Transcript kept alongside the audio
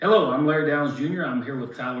Hello, I'm Larry Downs Jr. I'm here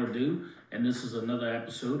with Tyler Dew, and this is another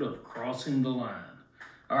episode of Crossing the Line.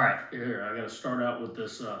 All right, here, I got to start out with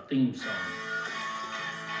this theme song.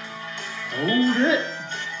 Hold it.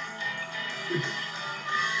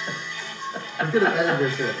 I'm going to edit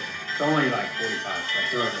this in. It's only like 45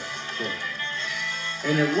 seconds. Okay, cool.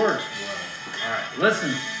 And it works well. All right, listen.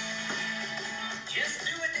 Just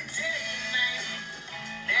do what they tell you, man.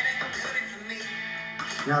 That ain't gonna cut it for me.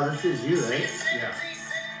 Now this is you, right? Yeah.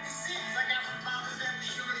 1776, I got some fathers that will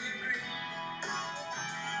surely agree.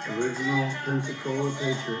 Original Pensacola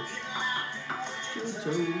Patriot.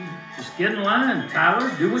 Just get in line, Tyler.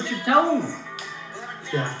 Do what you're told.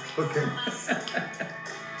 Yeah, okay.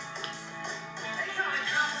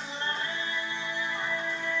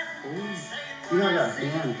 You know I got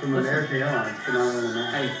banned from American Airlines for not wearing a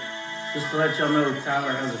mask. Hey, just to let y'all know,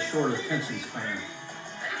 Tyler has a short attention span.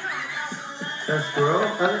 That squirrel?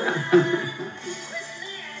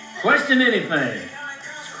 Question anything.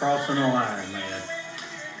 It's crossing the line, man.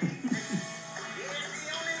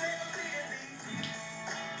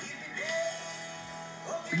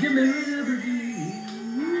 Give me liberty.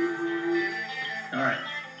 All right,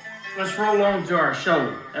 let's roll on to our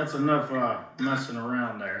show. That's enough messing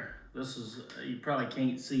around there. This is, you probably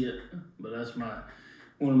can't see it, but that's one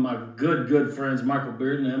of my good friends, Michael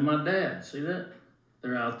Bearden, and my dad. See that?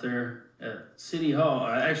 They're out there at City Hall.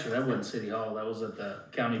 Actually, that wasn't City Hall. That was at the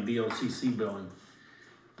county BOCC building,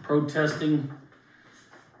 protesting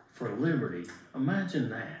for liberty. Imagine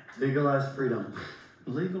that. Legalized freedom.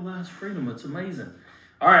 Legalized freedom. It's amazing.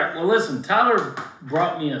 All right. Well, listen, Tyler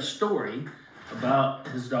brought me a story about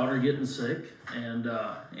his daughter getting sick, and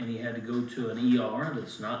he had to go to an ER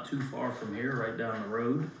that's not too far from here, right down the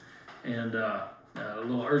road, and a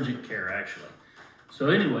little urgent care, actually. So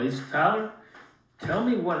anyways, Tyler, tell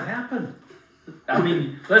me what happened. I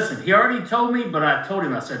mean, listen, he already told me, but I told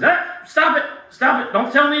him, I said, stop it,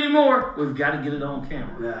 don't tell me anymore. We've got to get it on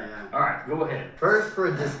camera. Yeah. All right, go ahead. First, for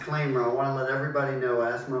a disclaimer, I want to let everybody know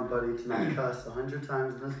I asked my buddy to not cuss 100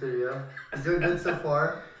 times in this video. He's doing good so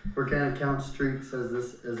far. We're going to count streaks as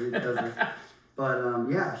he does this. But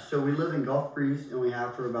yeah, so we live in Gulf Breeze, and we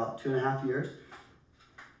have for about 2.5 years.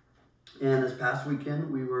 And this past weekend,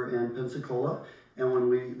 we were in Pensacola. And when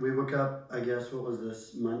we woke up, I guess, what was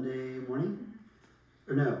this, Monday morning?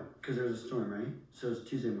 Or no, because there was a storm, right? So it's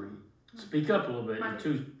Tuesday morning. Speak up a little bit.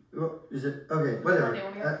 Well, is it? Okay, whatever. Monday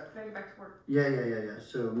when we get back to work. Yeah.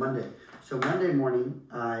 So Monday. So Monday morning,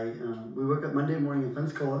 we woke up Monday morning in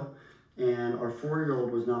Pensacola, and our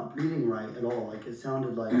 4-year-old was not breathing right at all. Like, it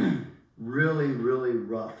sounded like really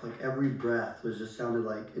rough. Like, every breath just sounded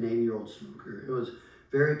like an 80-year-old smoker. It was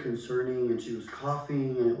very concerning, and she was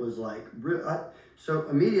coughing, and it was like, so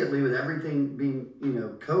immediately with everything being,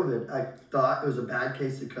 COVID, I thought it was a bad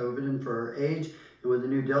case of COVID, and for her age, and with the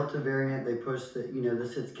new Delta variant, they pushed that,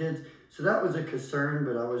 this hits kids. So that was a concern,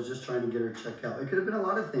 but I was just trying to get her checked out. It could have been a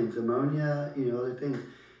lot of things, ammonia, other things.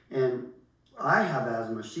 And I have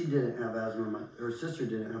asthma. She didn't have asthma. Her sister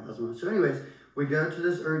didn't have asthma. So anyways, we go to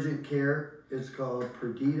this urgent care. It's called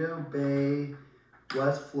Perdido Bay,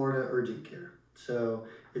 West Florida Urgent Care. So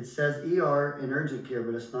it says ER in urgent care,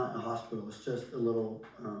 but it's not a hospital. It's just a little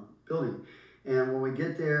building. And when we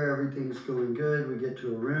get there, everything's going good. We get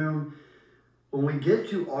to a room. When we get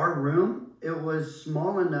to our room, it was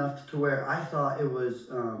small enough to where I thought it was,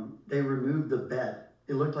 they removed the bed.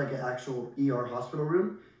 It looked like an actual ER hospital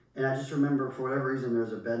room. And I just remember, for whatever reason, there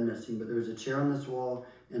was a bed missing, but there was a chair on this wall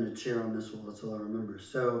and a chair on this wall. That's all I remember.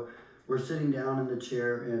 So we're sitting down in the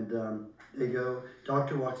chair, and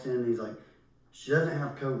doctor walks in, and he's like, she doesn't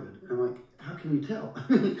have COVID. And I'm like, how can you tell?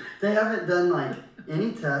 They haven't done like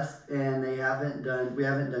any tests, and we haven't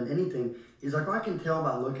done anything. He's like, well, I can tell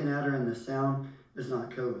by looking at her and the sound, it's not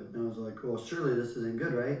COVID. And I was like, well, surely this isn't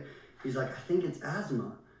good, right? He's like, I think it's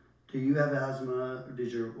asthma. Do you have asthma?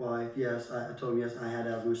 Did your wife? Yes. I told him, yes, I had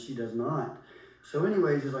asthma. She does not. So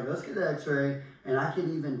anyways, he's like, let's get the x-ray. And I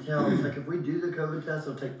can even tell, he's like, if we do the COVID test,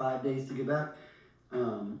 it'll take 5 days to get back.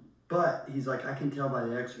 But he's like, I can tell by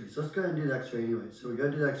the x-ray. So let's go ahead and do the x-ray anyway. So we go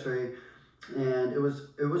do the x-ray, and it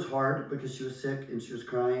was hard because she was sick and she was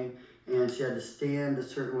crying, and she had to stand a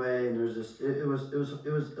certain way, and there's just,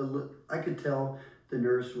 I could tell the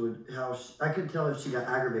nurse I could tell if she got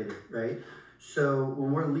aggravated, right? So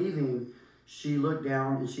when we're leaving, she looked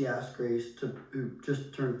down and she asked Grace, who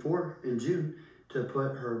just turned 4 in June, to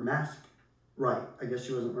put her mask right. I guess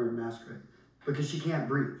she wasn't wearing a mask right, because she can't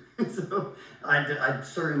breathe. So I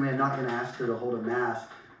certainly am not going to ask her to hold a mask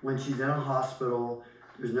when she's in a hospital.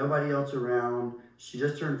 There's nobody else around. She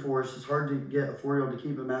just turned 4. It's hard to get a 4-year-old to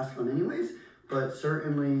keep a mask on anyways, but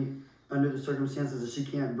certainly under the circumstances that she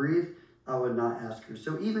can't breathe, I would not ask her.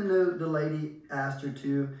 So even though the lady asked her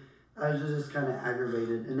to, I was just kind of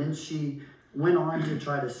aggravated. And then she went on to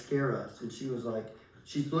try to scare us. And she was like,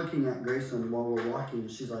 she's looking at Grayson while we're walking.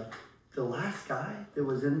 And she's like, the last guy that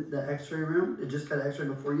was in the x-ray room, that just got x-ray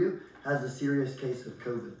before you, has a serious case of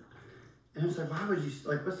COVID. And I was like, why would you,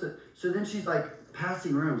 like, what's the, so then she's like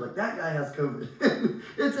passing rooms, like, that guy has COVID.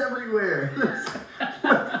 It's everywhere.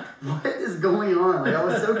 What is going on? Like, I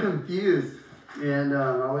was so confused. And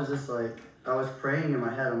I was just like, I was praying in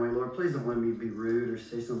my head. I'm like, Lord, please don't let me be rude or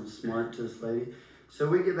say something smart to this lady. So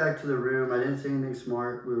we get back to the room. I didn't say anything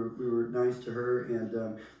smart. We were nice to her. And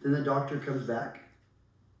then the doctor comes back.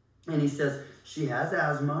 And he says, she has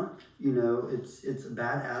asthma. You know, it's a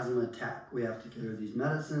bad asthma attack. We have to give her these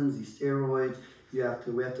medicines, these steroids. We have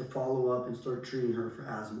to follow up and start treating her for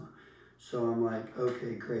asthma. So I'm like,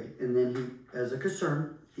 okay, great. And then he, as a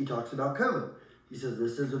concern, he talks about COVID. He says,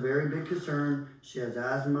 this is a very big concern. She has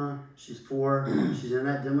asthma. She's 4. She's in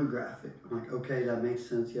that demographic. I'm like, okay, that makes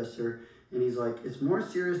sense. Yes, sir. And he's like, it's more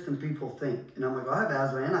serious than people think. And I'm like, well, I have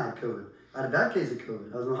asthma and I had COVID. I had a bad case of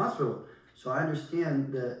COVID. I was in the hospital. So I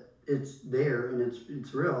understand that it's there and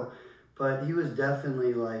it's real. But he was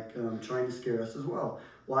definitely like trying to scare us as well.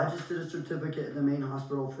 Well, I just did a certificate at the main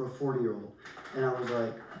hospital for a 40-year-old. And I was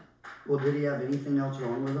like, well, did he have anything else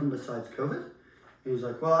wrong with him besides COVID? And he's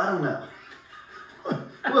like, well, I don't know.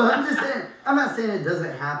 Well, I'm just saying, I'm not saying it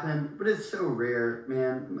doesn't happen, but it's so rare,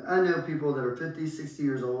 man. I know people that are 50, 60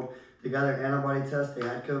 years old, they got their antibody test, they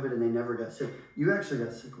had COVID, and they never got sick. You actually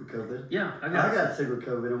got sick with COVID. Yeah, I got sick with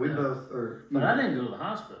COVID, and we both are. But I didn't go to the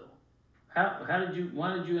hospital.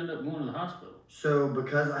 Why did you end up going to the hospital? So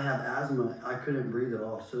because I have asthma, I couldn't breathe at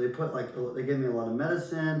all. So they they gave me a lot of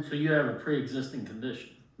medicine. So you have a pre-existing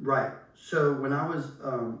condition. Right. So when I was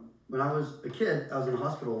a kid, I was in the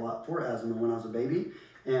hospital a lot for asthma when I was a baby.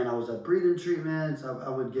 And I was at breathing treatments. I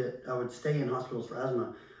would stay in hospitals for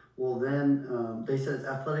asthma. Well, then they said it's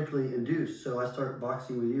athletically induced. So I started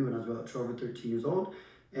boxing with you when I was about 12 or 13 years old.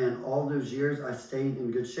 And all those years I stayed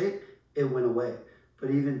in good shape, it went away.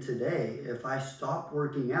 But even today, if I stop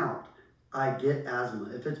working out, I get asthma.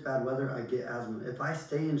 If it's bad weather, I get asthma. If I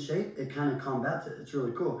stay in shape, it kind of combats it. It's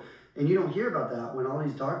really cool. And you don't hear about that when all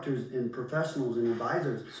these doctors and professionals and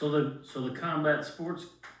advisors. So the combat sports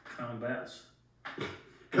combats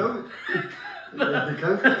COVID. the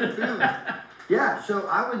COVID feeling. Yeah, so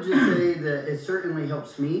I would just say that it certainly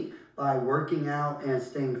helps me by working out and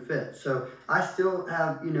staying fit. So I still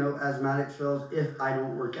have, asthmatic spells if I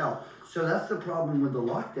don't work out. So that's the problem with the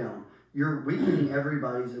lockdown. You're weakening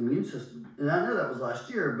everybody's immune system. And I know that was last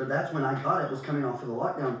year, but that's when I got it, was coming off of the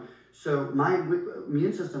lockdown. So my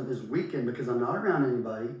immune system is weakened because I'm not around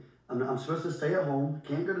anybody. I'm supposed to stay at home,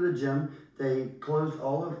 can't go to the gym. They closed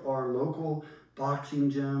all of our local boxing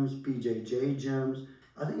gyms, BJJ gyms.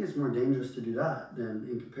 I think it's more dangerous to do that than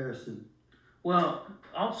in comparison. Well,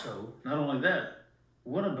 also, not only that,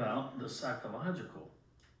 what about the psychological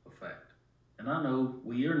effect? And I know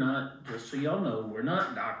we are not, just so y'all know, we're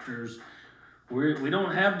not doctors. We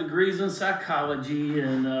don't have degrees in psychology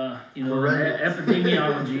and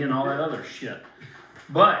epidemiology and all that other shit.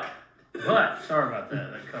 But sorry about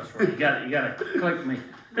that cuss word. You got to click me.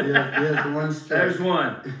 Yeah, the one straight. There's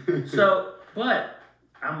one. So, but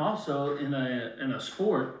I'm also in a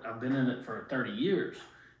sport. I've been in it for 30 years.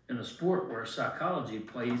 In a sport where psychology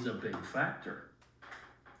plays a big factor.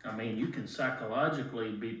 I mean, you can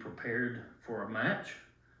psychologically be prepared for a match,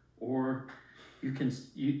 or you can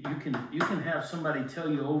have somebody tell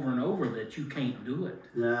you over and over that you can't do it.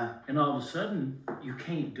 Yeah. And all of a sudden, you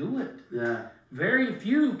can't do it. Yeah. Very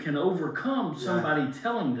few can overcome somebody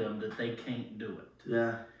telling them that they can't do it.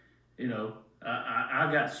 Yeah. I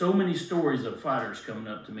got so many stories of fighters coming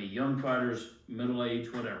up to me, young fighters, middle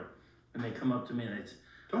age, whatever, and they come up to me and they say,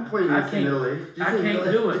 don't point at me, middle age. I can't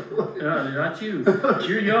do it. Not you.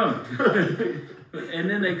 You're young. And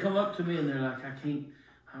then they come up to me and they're like, I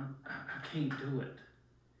can't do it.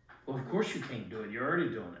 Well, of course you can't do it. You're already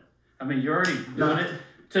doing it. I mean, you're already doing it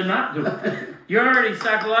to not do it. You're already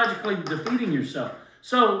psychologically defeating yourself.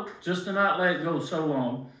 So, just to not let it go so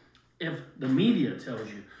long, if the media tells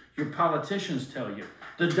you, your politicians tell you,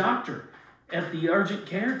 the doctor at the urgent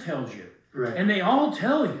care tells you, right. And they all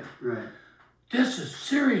tell you, right. This is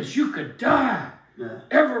serious, you could die. Yeah.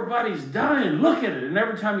 Everybody's dying, look at it. And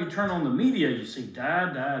every time you turn on the media, you see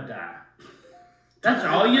die, die, die. That's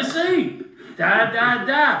all you see. Die, die,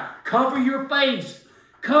 die. Cover your face.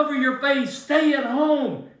 Cover your face. Stay at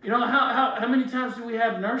home. You know, how many times do we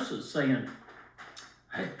have nurses saying,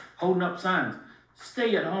 hey, holding up signs,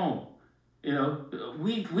 stay at home. You know,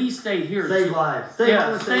 we stay here. Save lives. Stay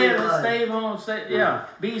home. Stay at home.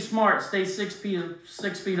 Be smart. Stay 6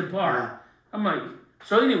 feet apart. I'm like,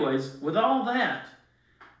 so anyways, with all that,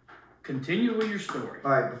 continue with your story.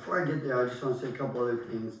 All right, before I get there, I just want to say a couple other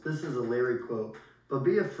things. This is a Larry quote, but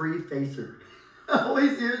be a free facer. I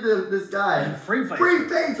always hear this guy. Free face. Free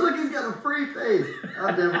face. Look, he's got a free face.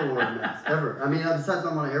 I've never worn a mask, ever. I mean, besides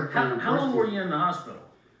I'm on an airplane. How long were you in the hospital?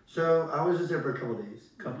 So I was just there for a couple of days.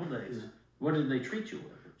 Couple days. Yeah. What did they treat you with?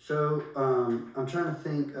 So I'm trying to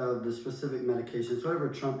think of the specific medications. Whatever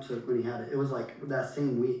Trump took when he had it. It was like that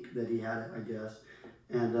same week that he had it, I guess.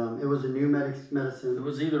 And it was a new medicine. It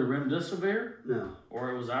was either remdesivir. No.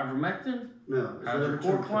 Or it was ivermectin. No.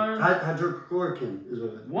 Hydrochloroquine. Hydrochloroquine is what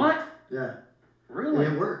it was. What? Yeah. Really?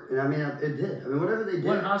 And it worked. And I mean, it did. I mean, whatever they did.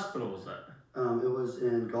 What hospital was that? It was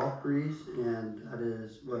in Gulf Breeze, and that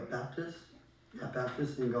is what, Baptist? Yeah,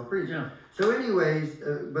 Baptist in Gulf Breeze. Yeah. So, anyways,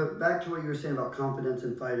 but back to what you were saying about confidence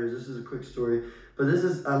in fighters. This is a quick story, but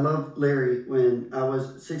I love Larry. When I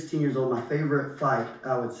was 16 years old, my favorite fight,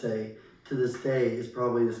 I would say, to this day, is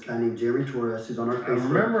probably this guy named Jeremy Torres, who's on our Facebook. I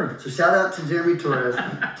remember. So shout out to Jeremy Torres.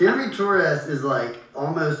 Jeremy Torres is like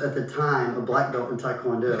almost at the time a black belt in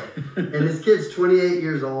Taekwondo. And this kid's 28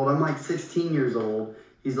 years old. I'm like 16 years old.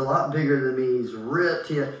 He's a lot bigger than me. He's ripped.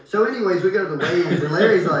 So anyways, we go to the weigh-ins, and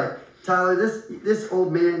Larry's like, Tyler, this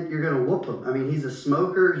old man, you're going to whoop him. I mean, he's a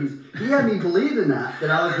smoker. He had me believing that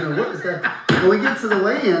I was going to whoop this guy. And we get to the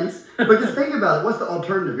weigh-ins, because think about it. What's the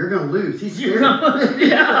alternative? You're going to lose. He's scared.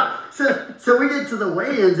 Yeah. So we get to the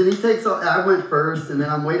weigh-ins, and he takes off. I went first, and then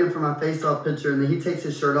I'm waiting for my face-off picture, and then he takes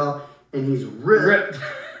his shirt off, and he's ripped.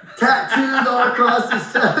 Tattoos all across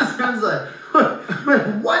his chest. I was like,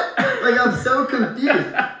 what? Like, I'm so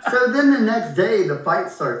confused. So then the next day, the fight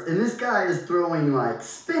starts, and this guy is throwing, like,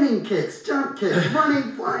 spinning kicks, jump kicks,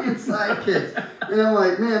 running, flying side kicks. And I'm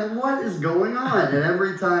like, man, what is going on? And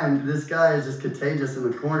every time, this guy is just contagious in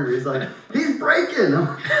the corner. He's like, he's breaking. I'm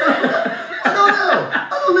like, I don't know. I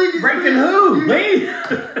don't think he's breaking who? Me?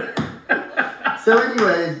 So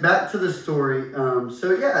anyways, back to the story.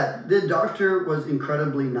 So yeah, the doctor was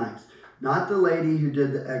incredibly nice. Not the lady who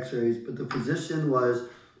did the x-rays, but the physician was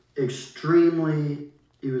extremely,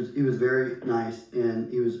 he was very nice,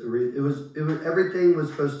 and it was everything was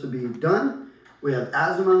supposed to be done. We have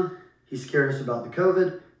asthma. He scared us about the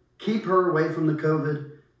COVID. Keep her away from the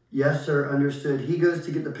COVID. Yes, sir, understood. He goes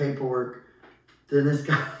to get the paperwork. Then this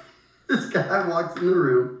guy walks in the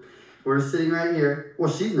room. We're sitting right here.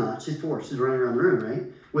 Well, she's not. She's 4. She's running around the room, right?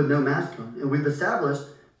 With no mask on. And we've established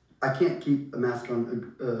I can't keep a mask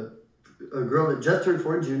on a girl that just turned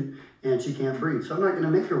 4 in June, and she can't breathe. So I'm not going to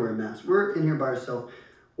make her wear a mask. We're in here by ourselves.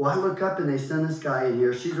 Well, I look up, and they send this guy in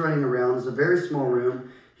here. She's running around. It's a very small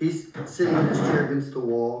room. He's sitting in his chair against the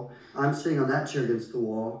wall. I'm sitting on that chair against the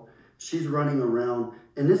wall. She's running around.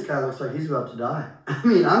 And this guy looks like he's about to die. I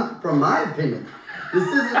mean, from my opinion, this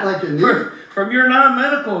isn't like a news. From your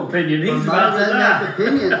non-medical opinion, he's about to die.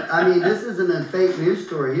 Opinion, I mean, this isn't a fake news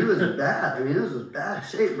story. He was bad. I mean, it was bad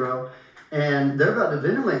shape, bro. And they're about to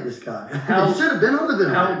ventilate this guy. He should have been on the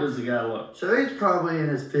ventilator. How old does the guy look? So he's probably in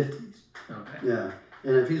his 50s. Okay. Yeah.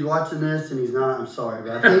 And if he's watching this and he's not, I'm sorry,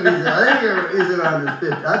 but I think he's around his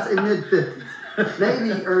 50s. I'd say mid-50s.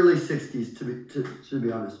 Maybe early 60s, to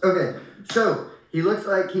be honest. Okay, so he looks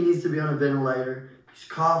like he needs to be on a ventilator. He's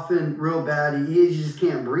coughing real bad. He just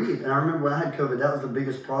can't breathe. And I remember when I had COVID, that was the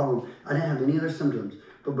biggest problem. I didn't have any other symptoms,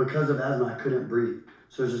 but because of asthma, I couldn't breathe.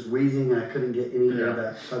 So it was just wheezing, and I couldn't get anything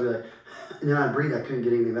back. So I'd be like, and then I'd breathe, I couldn't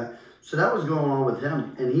get anything back. So that was going on with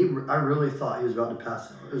him, and I really thought he was about to pass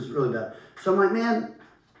out. It was really bad. So I'm like, man,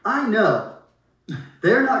 I know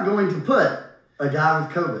they're not going to put a guy with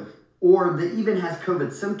COVID or that even has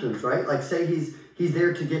COVID symptoms, right? Like, say he's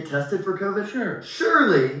there to get tested for COVID. Sure.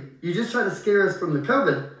 Surely you just try to scare us from the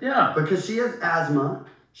COVID. Yeah. Because she has asthma.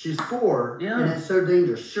 She's 4. Yeah. And it's so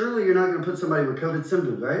dangerous. Surely you're not going to put somebody with COVID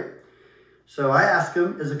symptoms, right? So I asked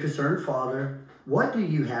him, as a concerned father, what do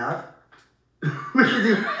you have?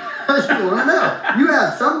 Because I just want to know. You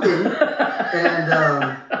have something, and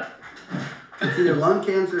it's either lung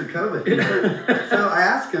cancer or COVID. So I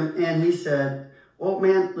asked him, and he said, well,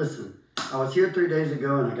 man, listen, I was here 3 days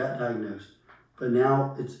ago, and I got diagnosed. But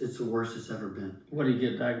now it's the worst it's ever been. What did you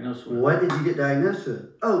get diagnosed with? What did you get diagnosed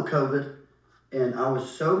with? Oh, COVID. And I was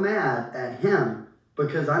so mad at him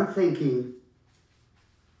because I'm thinking,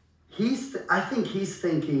 I think he's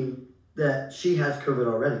thinking that she has COVID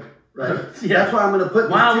already, right? Yeah. That's why I'm going to put.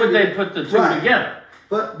 Why would they put the two together?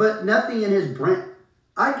 But nothing in his brain.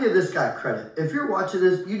 I give this guy credit. If you're watching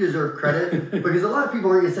this, you deserve credit because a lot of people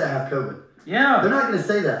aren't going to say I have COVID. Yeah. They're not going to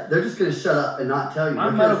say that. They're just going to shut up and not tell you. My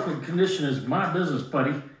medical condition is my business,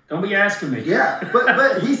 buddy. Don't be asking me. Yeah,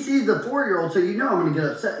 but he sees the 4-year-old, so you know I'm going to get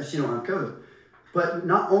upset if she don't have COVID. But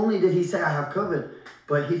not only did he say I have COVID,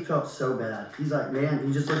 but he felt so bad. He's like, man,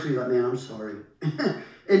 he just looked at me like, man, I'm sorry.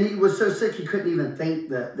 And he was so sick he couldn't even think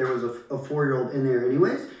that there was a 4-year-old in there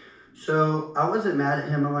anyways. So I wasn't mad at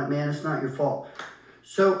him. I'm like, man, it's not your fault.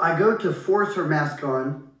 So I go to force her mask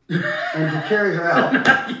on and to carry her out.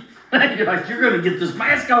 You're like, you're going to get this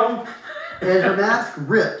mask on. And her mask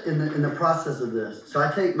ripped in the process of this. So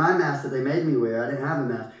I take my mask that they made me wear, I didn't have a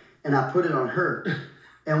mask, and I put it on her.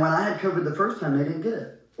 And when I had COVID the first time, they didn't get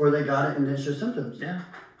it. Or they got it and didn't show symptoms. Yeah.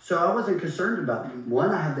 So I wasn't concerned about me. One,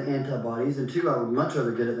 I have the antibodies, and two, I would much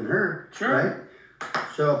rather get it than her. Sure. Right?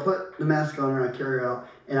 So I put the mask on her, I carry her out,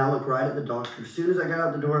 and I look right at the doctor. As soon as I got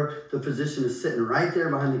out the door, the physician is sitting right there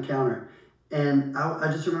behind the counter. And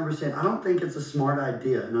I just remember saying, I don't think it's a smart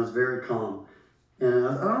idea. And I was very calm. And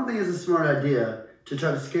I don't think it's a smart idea to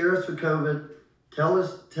try to scare us with COVID, tell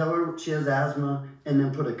her she has asthma, and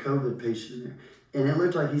then put a COVID patient in there. And it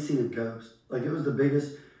looked like he's seen a ghost. Like, it was the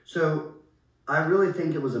biggest. So I really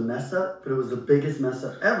think it was a mess up, but it was the biggest mess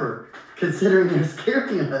up ever, considering they're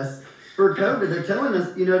scaring us for COVID. They're telling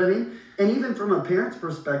us, you know what I mean? And even from a parent's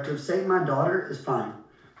perspective, saying my daughter is fine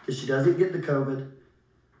because she doesn't get the COVID,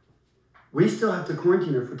 we still have to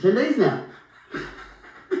quarantine her for 10 days now.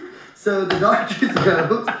 So the doctors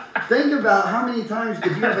go, think about how many times,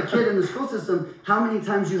 if you have a kid in the school system, how many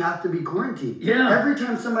times you have to be quarantined. Yeah. Every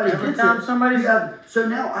time somebody gets it. So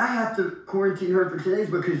now I have to quarantine her for 10 days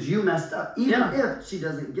because you messed up, even if she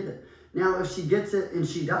doesn't get it. Now, if she gets it and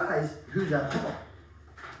she dies, who's at fault?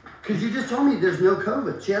 Because you just told me there's no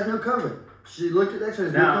COVID. She has no COVID. She looked at the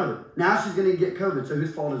X-rays, no COVID. Now she's going to get COVID, so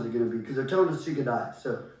whose fault is it going to be? Because they're telling us she could die.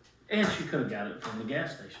 So. And she could have got it from the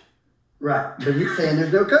gas station. Right, but you're saying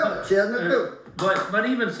there's no COVID. She has no COVID. But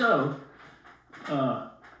even so,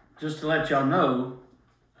 just to let y'all know,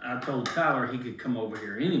 I told Tyler he could come over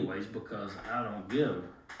here anyways because I don't give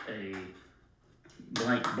a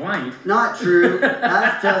blank. Not true.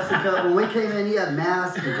 Ask Jessica. When we came in, he had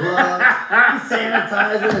masks and gloves,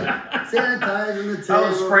 sanitizing the table. I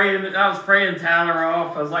was spraying Tyler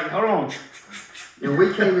off. I was like, hold on. And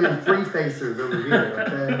we came in free facers over here,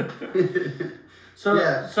 okay?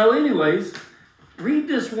 So anyways, read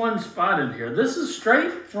this one spot in here. This is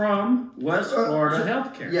straight from West Florida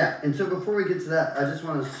Healthcare. Yeah, and so before we get to that, I just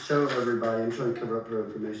want to show everybody, I'm trying to cover up her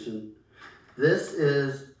information. This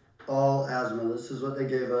is all asthma. This is what they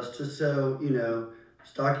gave us, just so, you know,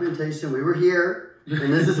 it's documentation. We were here,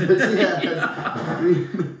 and this is what she has.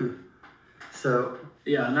 So.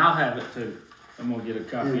 Yeah, and I'll have it too. I'm going to get a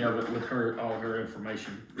copy of it with all her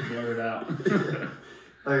information blurred out.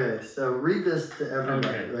 Okay, so read this to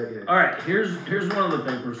everybody right here. All right, here's one of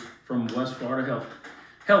the papers from West Florida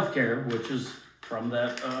Healthcare, which is from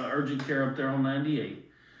that urgent care up there on 98.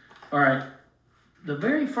 All right, the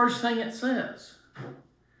very first thing it says,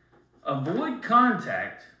 avoid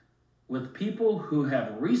contact with people who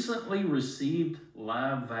have recently received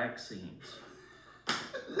live vaccines.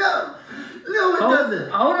 No, it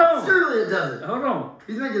doesn't. Hold on. Surely it doesn't. Hold on.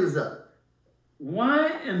 He's making this up. Why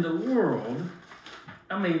in the world?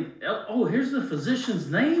 I mean, here's the physician's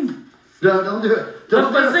name. No, don't do it. The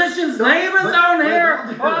physician's name is on here.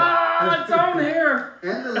 It's on here.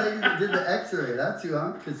 And the lady that did the X-ray. That's who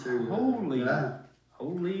I'm concerned with.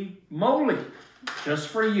 Holy moly. Just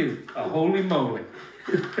for you. A holy moly.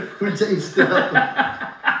 We changed it up.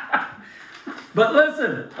 But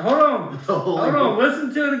listen. Hold on.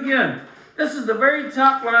 Listen to it again. This is the very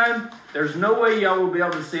top line. There's no way y'all will be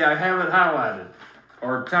able to see. I have it highlighted.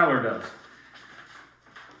 Or Tyler does.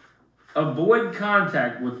 Avoid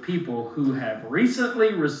contact with people who have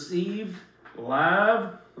recently received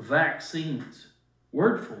live vaccines.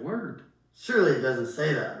 Word for word. Surely it doesn't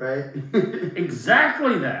say that, right?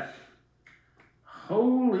 Exactly that.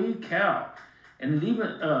 Holy cow. And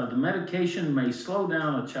even the medication may slow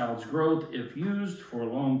down a child's growth if used for a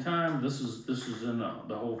long time. This is in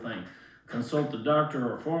the whole thing. Consult the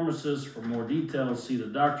doctor or pharmacist for more details. See the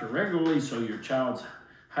doctor regularly so your child's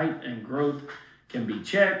height and growth can be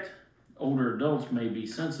checked. Older adults may be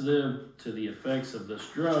sensitive to the effects of this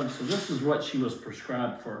drug. So this is what she was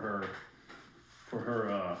prescribed for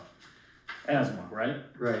her asthma, right?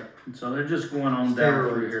 Right. So they're just going on down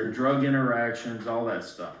through here. Drug interactions, all that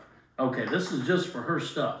stuff. Okay, this is just for her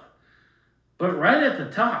stuff. But right at the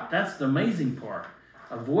top, that's the amazing part.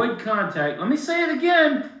 Avoid contact. Let me say it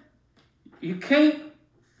again. You can't,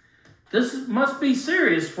 this must be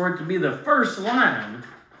serious for it to be the first line.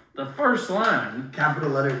 The first line. Capital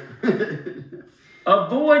letter.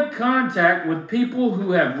 Avoid contact with people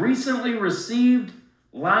who have recently received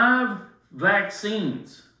live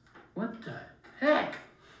vaccines. What the heck?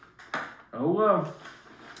 Oh, well.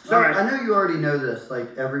 So All right. I know you already know this,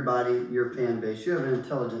 like everybody, your fan base. You have an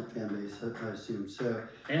intelligent fan base, I assume. So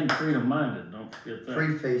And freedom-minded, don't forget that.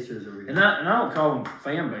 free facers are we? And I don't call them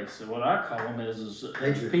fan base. What I call them is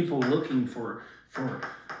Patriots. people looking for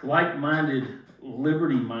like-minded,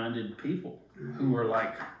 liberty-minded people who are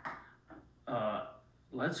like,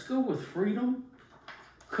 let's go with freedom.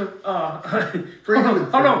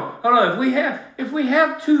 Freedom Hold on. If we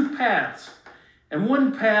have two paths, and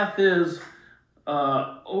one path is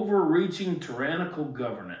overreaching tyrannical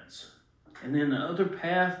governance, and then the other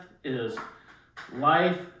path is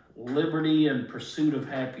life, liberty, and pursuit of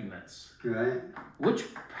happiness. Right. Which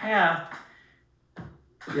path?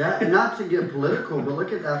 Yeah, and not to get political, but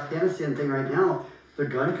look at the Afghanistan thing right now, the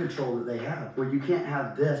gun control that they have, where you can't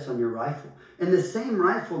have this on your rifle. And the same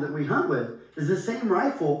rifle that we hunt with is the same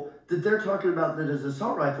rifle that they're talking about that is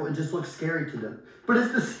assault rifle. It just looks scary to them. But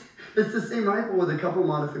it's the same rifle with a couple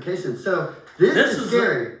modifications. So this is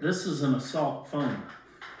scary. This is an assault phone.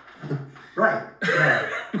 Right. Yeah.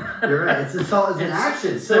 You're right. It's assault is an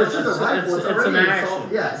action. So it's just a rifle. It's an already action.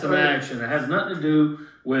 assault. Yeah, it's an action. It has nothing to do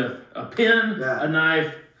with a pen, Yeah. a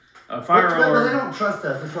knife, a firearm. But they don't trust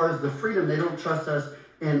us as far as the freedom. They don't trust us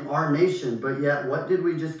in our nation. But yet, what did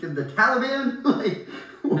we just give the Taliban? Like,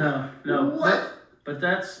 no. What? But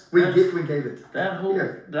that's We gave it. that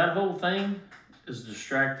whole thing is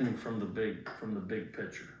distracting from the big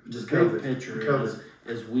picture. Just The COVID. big picture COVID.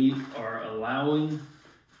 is we are allowing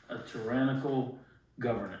a tyrannical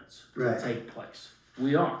governance Right. to take place.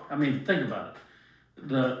 We are. I mean, think about it.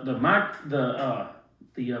 The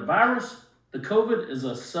virus, the COVID, is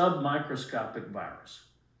a submicroscopic virus.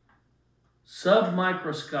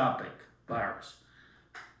 Submicroscopic virus.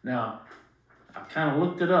 Now, I kind of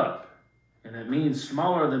looked it up, and it means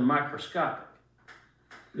smaller than microscopic.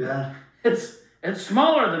 Yeah. It's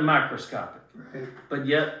smaller than microscopic, Right. but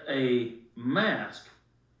yet a mask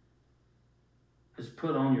is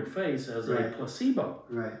put on your face as a Right. placebo.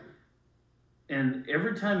 Right. And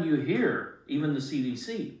every time you hear, even the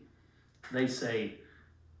CDC, they say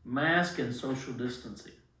mask and social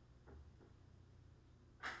distancing.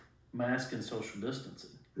 Mask and social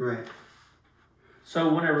distancing. Right.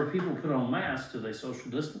 So whenever people put on masks, do they social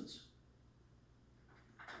distance?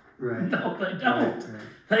 Right. No, they don't. Right.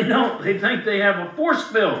 They don't. They think they have a force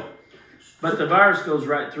field. But the virus goes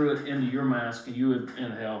right through it into your mask, and you would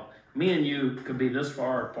inhale. Me and you could be this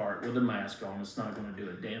far apart with a mask on. It's not going to do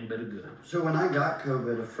a damn bit of good. So when I got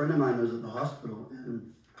COVID, a friend of mine was at the hospital,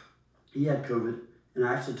 and he had COVID, and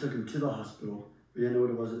I actually took him to the hospital. We didn't know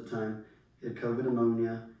what it was at the time. He had COVID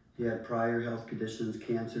pneumonia. He had prior health conditions,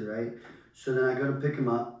 cancer, right? So then I go to pick him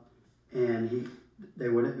up, and they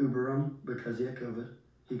wouldn't Uber him because he had COVID.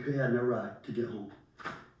 He had no ride to get home.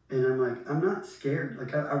 And I'm like, I'm not scared.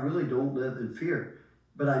 Like, I really don't live in fear.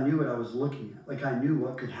 But I knew what I was looking at. Like, I knew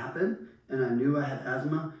what could happen, and I knew I had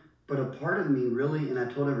asthma. But a part of me really, and I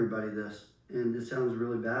told everybody this, and it sounds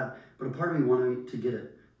really bad, but a part of me wanted to get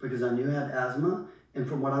it because I knew I had asthma. And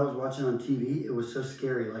from what I was watching on TV, it was so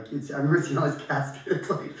scary. Like, I remember seeing all these caskets.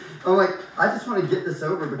 Like, I'm like, I just want to get this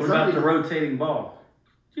over. What about the rotating ball?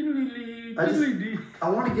 I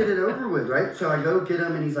want to get it over with, right? So I go get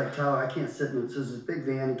him, and he's like, Tyler, I can't sit in it. So it's this big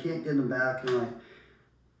van. He can't get in the back. And I'm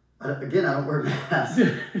like, again, I don't wear a mask.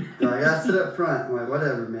 So I got to sit up front. I'm like,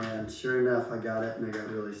 whatever, man. Sure enough, I got it, and I got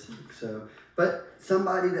really sick. So, but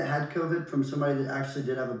somebody that had COVID from somebody that actually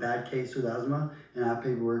did have a bad case with asthma, and I have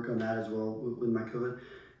paperwork on that as well with my COVID,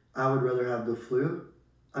 I would rather have the flu.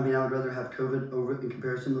 I would rather have COVID over in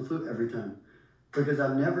comparison to the flu every time. Because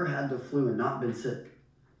I've never had the flu and not been sick.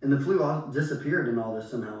 And the flu all disappeared in all this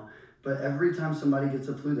somehow. But every time somebody gets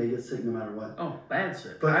a flu, they get sick no matter what. Oh, bad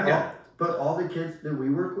sick. But all the kids that we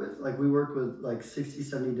work with, like we work with like 60,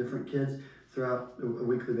 70 different kids throughout a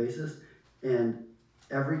weekly basis. And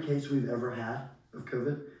every case we've ever had of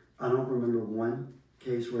COVID, I don't remember one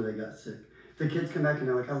case where they got sick. The kids come back and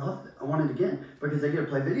they're like, I love it. I want it again. Because they get to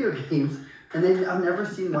play video games. And I've never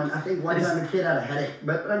seen one. I think one time a kid had a headache.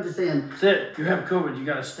 But I'm just saying. That's it. You have COVID. You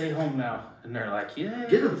got to stay home now. And they're like, yeah.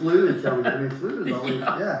 Get the flu and tell me. Flu is always,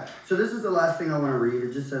 yeah. So this is the last thing I want to read.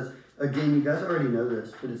 It just says, again, you guys already know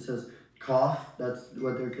this, but it says cough. That's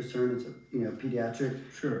what they're concerned. It's,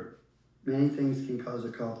 pediatric. Sure. Many things can cause a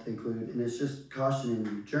cough included. And it's just cautioning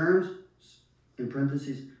you. Germs, in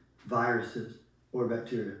parentheses, viruses or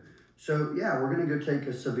bacteria. So, yeah, we're going to go take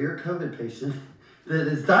a severe COVID patient that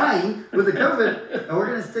is dying with the COVID, and we're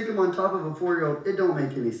going to stick him on top of a 4-year-old. It don't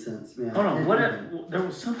make any sense, man. Hold on. There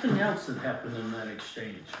was something else that happened in that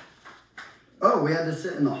exchange. Oh, we had to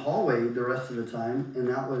sit in the hallway the rest of the time, and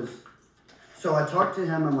that was... So I talked to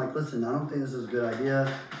him. I'm like, listen, I don't think this is a good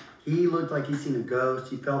idea. He looked like he'd seen a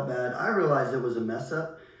ghost. He felt bad. I realized it was a mess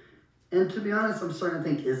up, And to be honest, I'm starting to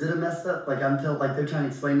think, is it a mess up? Like they're trying to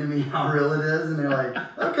explain to me how real it is, and they're like,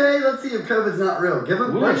 okay, let's see if COVID's not real.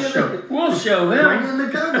 We'll show bring him. in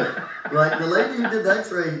the COVID. Like the lady who did the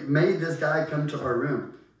X-ray made this guy come to our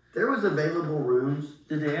room. There was available rooms.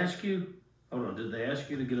 Did they ask you? Hold on. Did they ask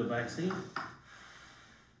you to get a vaccine?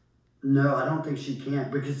 No, I don't think she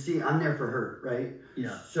can because see, I'm there for her, right?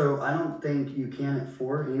 Yeah. So I don't think you can at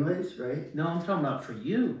 4 anyways, right? No, I'm talking about for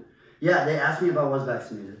you. Yeah, they asked me if I was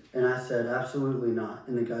vaccinated, and I said absolutely not.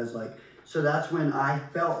 And the guy's like, so that's when I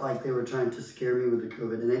felt like they were trying to scare me with the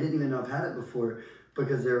COVID, and they didn't even know I've had it before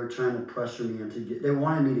because they were trying to pressure me into they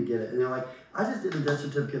wanted me to get it, and they're like, I just did a death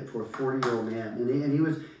certificate for a 40-year-old man,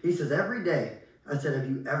 and he says every day. I said, have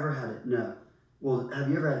you ever had it? No. Well, have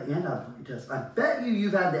you ever had an antibody test? I bet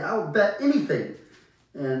you've had that. I will bet anything.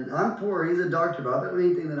 And I'm poor. He's a doctor, but I bet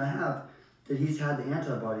anything that I have that he's had the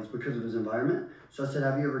antibodies because of his environment. So I said,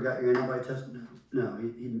 have you ever got your antibody test? No, he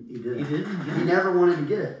didn't. He didn't? He never wanted to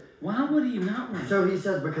get it. Why would he not want So he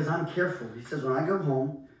says, because I'm careful. He says, when I go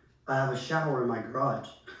home, I have a shower in my garage.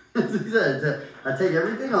 So he said, I take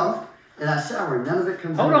everything off and I shower. None of it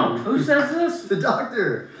comes Hold out. on. Who says this? The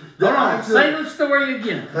doctor. Hold on. Say the story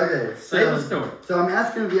again. Okay. Say the story. So I'm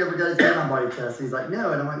asking him if he ever got his antibody test. He's like,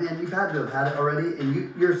 no. And I'm like, man, you've had to have had it already.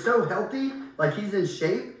 And you're so healthy. Like he's in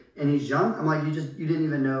shape and he's young. I'm like, you didn't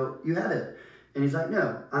even know you had it. And he's like,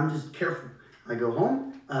 no, I'm just careful. I go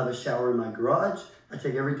home. I have a shower in my garage. I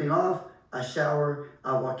take everything off. I shower.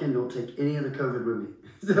 I walk in. Don't take any of the COVID with me.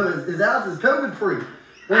 So his house is COVID free.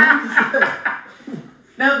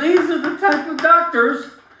 Now, these are the type of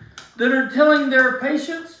doctors that are telling their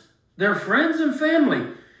patients, their friends and family,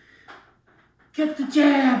 get the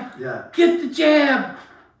jab. Yeah. Get the jab.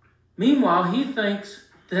 Meanwhile, he thinks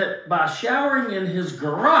that by showering in his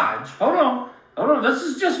garage, hold on, this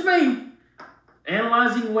is just me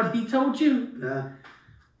analyzing what he told you. Yeah.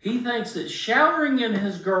 He thinks that showering in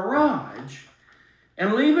his garage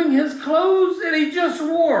and leaving his clothes that he just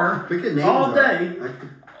wore all day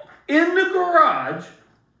in the garage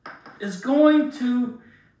is going to,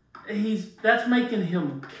 that's making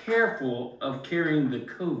him careful of carrying the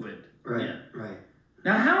COVID. Right, right.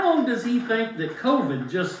 Now, how long does he think that COVID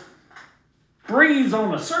just breathes on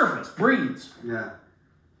the surface? Breathes. Yeah.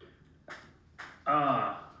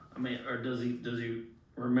 Or does he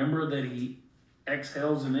remember that he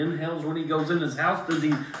exhales and inhales when he goes in his house? Does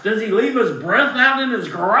he leave his breath out in his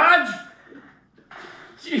garage?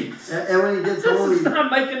 Jeez. And when he gets home, this is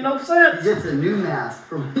not making no sense. He gets a new mask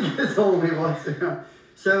for when he gets home. He walks around.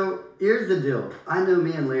 So here's the deal. I know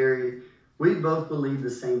me and Larry, we both believe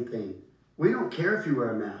the same thing. We don't care if you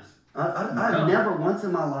wear a mask. I've never once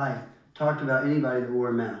in my life talked about anybody that wore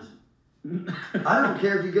a mask. I don't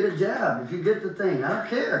care if you get a jab, if you get the thing. I don't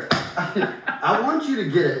care. I want you to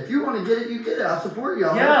get it. If you want to get it, you get it. I'll support you.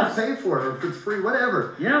 I'll pay for it, or if it's free,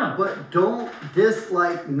 whatever. Yeah. But don't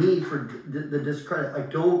dislike me for the discredit.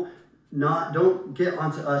 Like don't get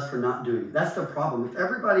onto us for not doing it. That's the problem. If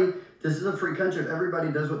everybody, this is a free country. If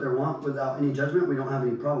everybody does what they want without any judgment, we don't have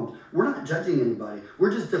any problems. We're not judging anybody.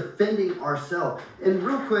 We're just defending ourselves. And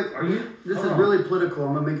real quick, this is really political.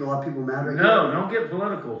 I'm gonna make a lot of people mad right now. No, don't get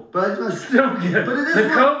political. But I just don't get. But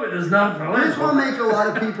COVID is not political. This will make a lot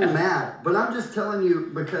of people mad. But I'm just telling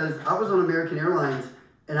you because I was on American Airlines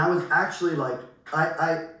and I was actually like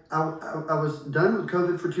I was done with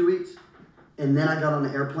COVID for 2 weeks. And then I got on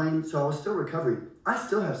the airplane, so I was still recovering. I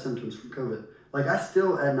still have symptoms from COVID. Like I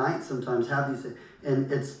still at night sometimes have these,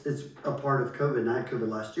 and it's a part of COVID. And I had COVID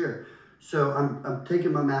last year, so I'm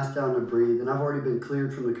taking my mask down to breathe, and I've already been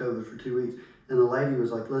cleared from the COVID for 2 weeks. And the lady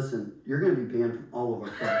was like, "Listen, you're going to be banned from all of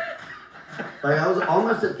our flights." Like I was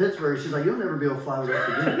almost at Pittsburgh. She's like, "You'll never be able to fly with us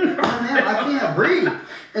again." I'm like, "Man, I can't breathe."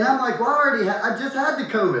 And I'm like, "Well, I just had the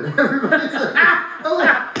COVID." Everybody's like, I'm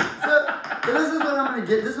like, so this is what I'm going to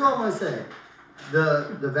get. This is what I want to say.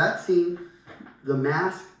 The vaccine, the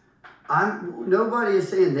mask, nobody is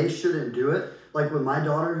saying they shouldn't do it. Like with my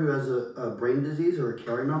daughter who has a brain disease or a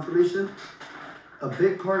carrier malformation, a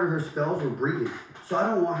big part of her spells were breathing. So I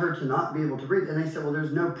don't want her to not be able to breathe. And they said, well,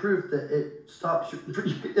 there's no proof that it stops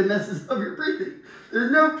it messes up your breathing.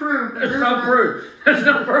 There's no proof. There's no proof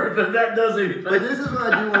that does anything. But this is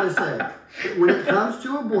what I do want to say. When it comes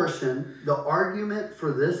to abortion, the argument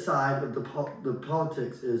for this side of the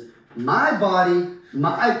politics is my body,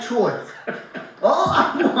 my choice. All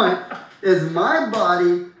I want is my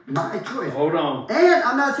body, my choice. Hold on. And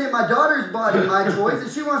I'm not saying my daughter's body, my choice.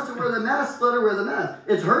 If she wants to wear the mask, let her wear the mask.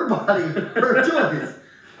 It's her body, her choice.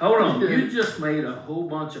 Hold on. You just made a whole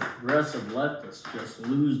bunch of progressive leftists just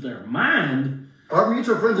lose their mind Our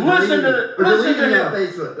mutual friends are Listen deleting to me him. on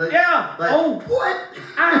Facebook. Like, Yeah. Like, Oh, what?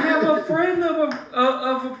 I have a friend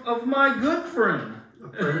of my good friend. A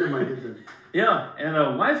friend of my good friend. Yeah, and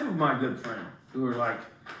a wife of my good friend who were like,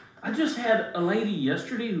 I just had a lady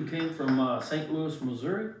yesterday who came from St. Louis,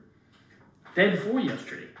 Missouri. Day before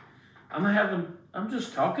yesterday. I'm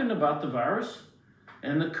just talking about the virus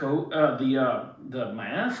and the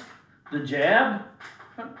mask, the jab.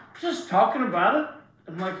 I'm just talking about it.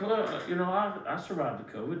 I'm like, well, I survived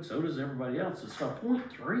the COVID. So does everybody else. It's about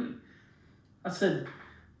 0.3. I said,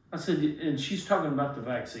 and she's talking about the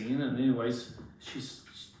vaccine. And anyways,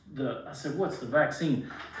 I said, what's the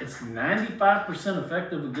vaccine? It's 95%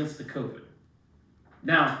 effective against the COVID.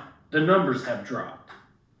 Now, the numbers have dropped.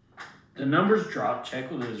 The numbers dropped.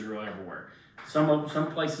 Check with Israel everywhere.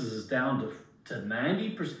 Some places is down to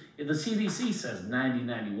 90%. The CDC says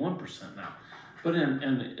 91% now. But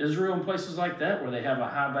in Israel and places like that where they have a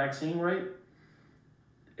high vaccine rate,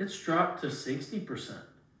 it's dropped to 60%,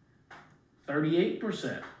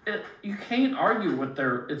 38%. You can't argue with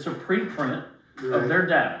it's a preprint of their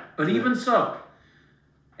data. But even so,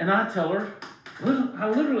 and I tell her, I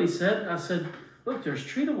literally said, look, there's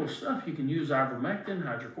treatable stuff. You can use ivermectin,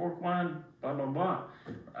 hydrochloroquine, blah, blah, blah.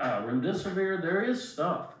 Remdesivir, there is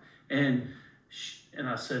stuff. And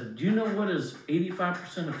I said, do you know what is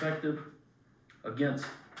 85% effective against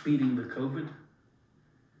beating the COVID?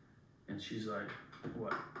 And she's like,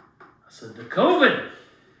 what? I said, the COVID.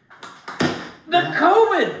 The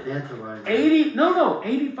COVID. Antibodies.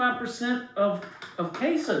 85% of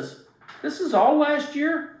cases. This is all last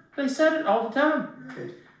year. They said it all the time.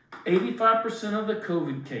 Right. 85% of the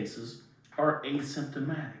COVID cases are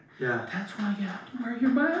asymptomatic. Yeah. That's why you have to wear your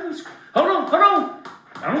mask. Hold on.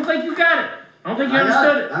 I don't think you got it. I don't think you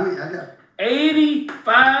understood it. I got it.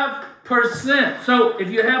 85%. So if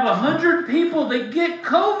you have 100 people that get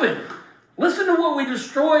COVID, listen to what we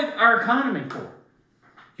destroyed our economy for.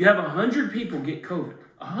 You have 100 people get COVID.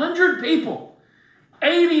 100 people.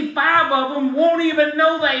 85 of them won't even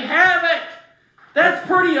know they have it. That's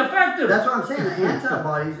pretty effective. That's what I'm saying. The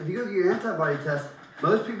antibodies, if you go get your antibody test,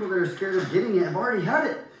 most people that are scared of getting it have already had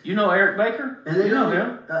it. You know Eric Baker? And they you know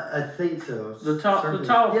him? I think so. The tall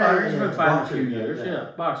fighter. He's been fighting Boxer, a few years.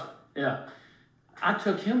 Yeah, boxer. Yeah. I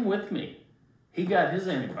took him with me. He got his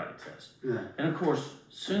antibody test. Yeah. And of course,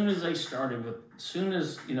 he's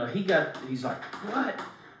like, what?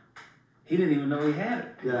 He didn't even know he had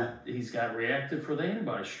it. Yeah. He's got reactive for the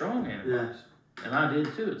antibodies, strong antibodies. Yeah. And I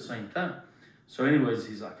did too at the same time. So anyways,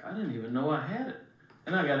 he's like, I didn't even know I had it.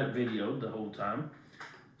 And I got it videoed the whole time.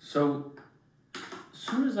 So as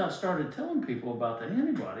soon as I started telling people about the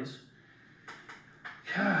antibodies,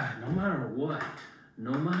 God, no matter what,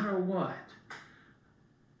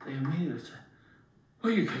 they immediately say,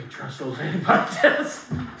 well, you can't trust those antibody tests.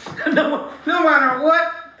 no matter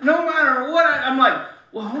what, I'm like,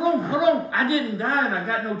 well, hold on. I didn't die and I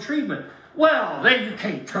got no treatment. Well, then you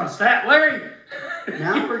can't trust that, Larry.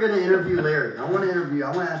 Now we're going to interview Larry. I want to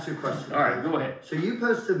ask you a question. All right, go ahead. So you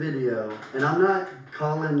post a video, and I'm not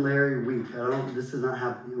calling Larry weak. This is not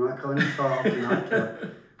happening. I'm not calling him soft. I'm not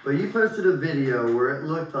but you posted a video where it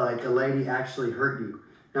looked like a lady actually hurt you.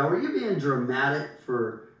 Now, were you being dramatic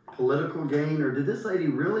for political gain, or did this lady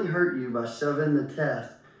really hurt you by shoving the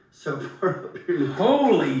test so far up your nose?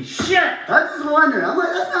 Holy shit! I'm just wondering. I'm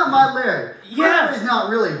like, that's not my Larry. Yes. Larry's not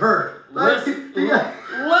really hurt. Listen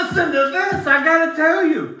to this. I gotta tell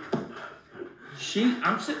you.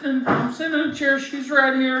 I'm sitting in a chair. She's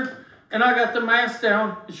right here, and I got the mask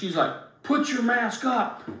down. And she's like, "Put your mask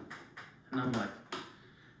up." And I'm like,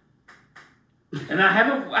 and I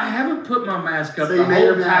haven't put my mask up the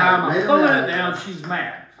whole time. I'm pulling it down. She's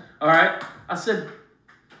mad. All right. I said,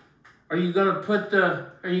 "Are you gonna put the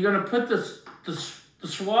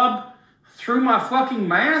swab through my fucking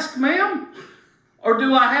mask, ma'am? Or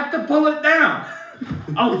do I have to pull it down?"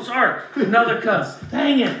 Oh, sorry. Another cuss.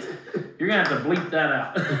 Dang it. You're going to have to bleep that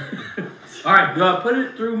out. All right. Do I put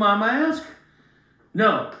it through my mask?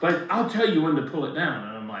 No, but I'll tell you when to pull it down.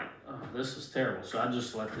 And I'm like, oh, this is terrible. So I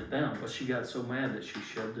just left it down. But she got so mad that she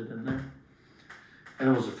shoved it in there. And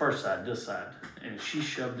it was the first side, this side. And she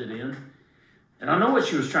shoved it in. And I know what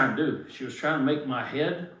she was trying to do. She was trying to make my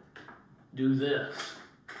head do this.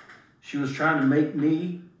 She was trying to make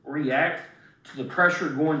me react to the pressure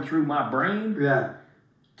going through my brain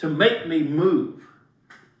to make me move.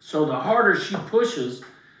 So the harder she pushes,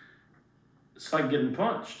 it's like getting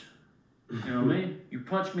punched. You know what I mean? You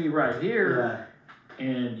punch me right here,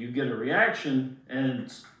 and you get a reaction,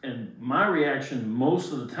 and my reaction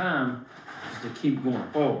most of the time is to keep going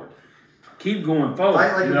forward. Keep going forward.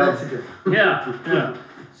 Fight like a Mexican. Yeah.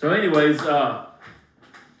 So anyways,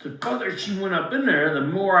 the further she went up in there, the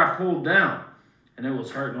more I pulled down. And it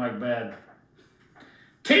was hurting like bad.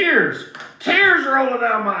 Tears rolling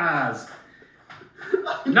down my eyes.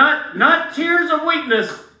 Not tears of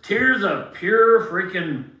weakness, tears of pure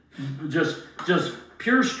freaking, just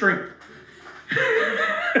pure strength.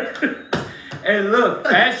 And look,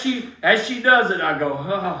 as she does it, I go,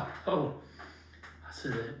 oh. I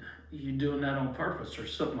said, you doing that on purpose or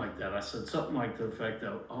something like that? I said something like the effect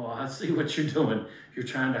of, oh, I see what you're doing. You're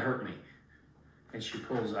trying to hurt me. And she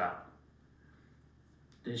pulls out.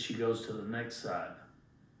 Then she goes to the next side.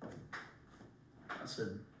 I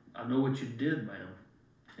said, I know what you did, ma'am.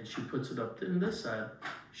 And she puts it up in this side.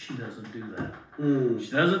 She doesn't do that.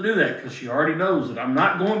 She doesn't do that because she already knows that I'm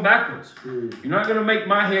not going backwards. You're not going to make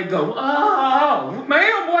my head go, oh,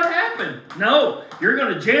 ma'am, what happened? No, you're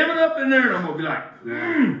going to jam it up in there and I'm going to be like,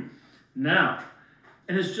 now.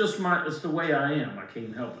 And it's the way I am. I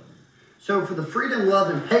can't help it. So for the Freedom,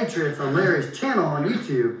 Love, and Patriots on Larry's channel on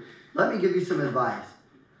YouTube, let me give you some advice.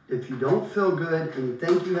 If you don't feel good and you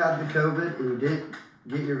think you have the COVID and you didn't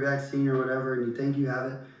get your vaccine or whatever and you think you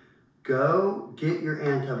have it, go get your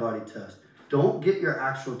antibody test. Don't get your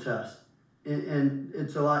actual test. And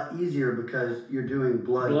it's a lot easier because you're doing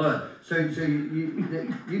blood. So you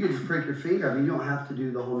can just prick your finger. I mean, you don't have to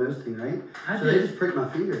do the whole nose thing, right? They just prick my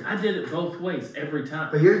finger. I did it both ways every time.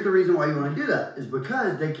 But here's the reason why you want to do that is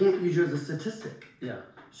because they can't use you as a statistic. Yeah.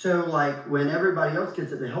 So, like, when everybody else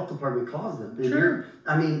gets it, the health department calls them. And sure.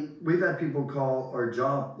 I mean, we've had people call our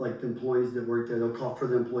job, like the employees that work there, they'll call for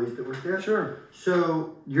the employees that work there. Sure.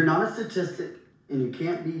 So, you're not a statistic, and you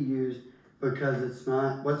can't be used because it's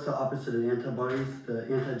not, what's the opposite of the antibodies? The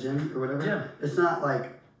antigen or whatever? Yeah. It's not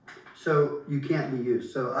like, so you can't be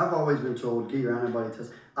used. So, I've always been told, get your antibody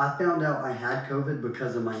test. I found out I had COVID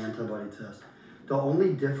because of my antibody test. The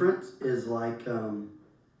only difference is like,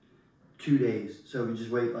 2 days. So we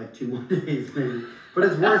just wait like 2 more days maybe. But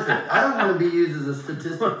it's worth it. I don't want to be used as a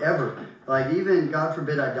statistic ever. Like even, God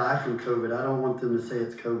forbid I die from COVID, I don't want them to say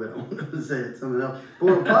it's COVID. I want them to say it's something else. But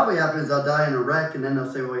what will probably happen is I'll die in a wreck and then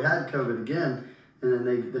they'll say, well, we had COVID again. And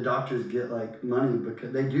then the doctors get like money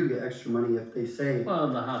because they do get extra money if they say. Well,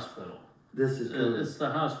 in the hospital. This is COVID. It's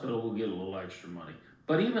the hospital will get a little extra money.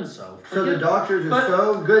 But even so. So the doctors are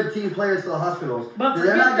so good team players for the hospitals. But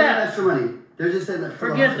they're not getting extra money. They're just saying that.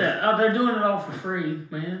 Forget that. Oh, they're doing it all for free,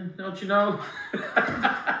 man. Don't you know?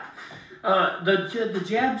 The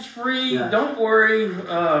jab's free. Yeah. Don't worry.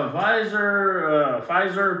 Pfizer,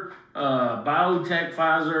 Biotech,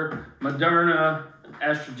 Pfizer, Moderna,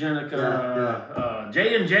 AstraZeneca,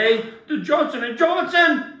 J&J, the Johnson &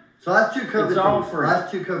 Johnson. So last two COVID it's all free.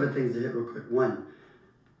 Last two COVID things to hit real quick. One,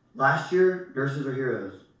 last year, nurses are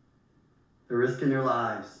heroes. They're risking their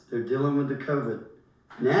lives. They're dealing with the COVID.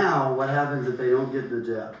 Now, what happens if they don't get the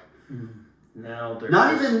jab? Now they're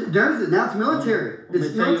not even nurses. Now it's military.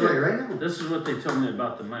 It's military right now. This is what they told me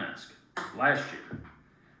about the mask last year.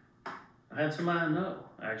 I had somebody I know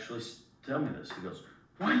actually tell me this. He goes,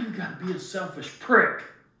 "Why you gotta be a selfish prick?"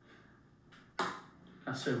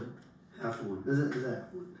 I said, "Half one. Is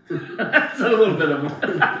that one?" That's a little bit of one.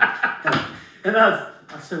 And I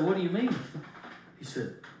said, "What do you mean?" He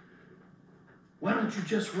said, "Why don't you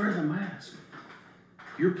just wear the mask?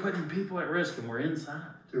 You're putting people at risk, and we're inside."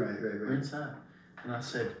 Right. We're inside. And I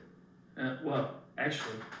said, well,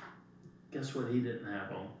 actually, guess what he didn't have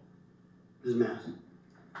on? His mask.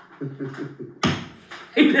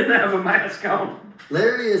 He didn't have a mask on.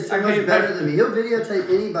 Larry is so much better than me. He'll videotape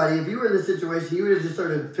anybody. If you were in this situation, you would have just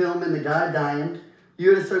started filming the guy dying.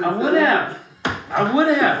 You would have started filming. I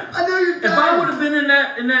would have. I know you're dying. If I would have been in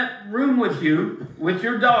that room with you, with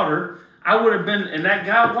your daughter, I would have been, and that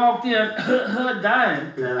guy walked in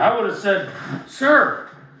dying, yeah. I would have said, "Sir,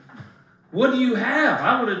 what do you have?"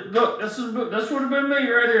 I would have, look, this would have been me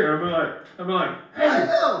right here. I'd be like,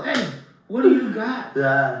 hey, what do you got?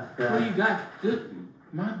 Yeah. What do you got?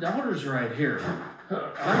 My daughter's right here.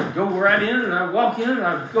 I would go right in and I'd walk in and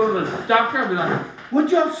I'd go to the doctor. I'd be like,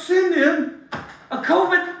 "Would y'all send in a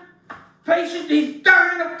COVID patient? He's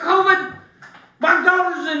dying of COVID. My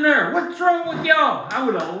daughter's in there. What's wrong with y'all?" I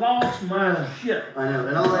would have lost my shit. I know.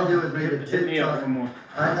 And all I did was make a TikTok.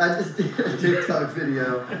 I just did a TikTok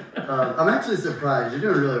video. I'm actually surprised.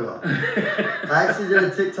 You're doing really well. I actually did a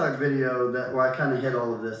TikTok video where I kind of hit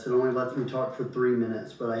all of this. It only lets me talk for 3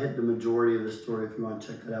 minutes, but I hit the majority of the story if you want to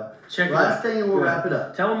check that out. Last thing and we'll wrap it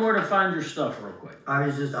up. Tell them where to find your stuff real quick. I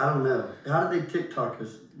don't know. How did they TikTok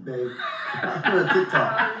us, babe? I'm on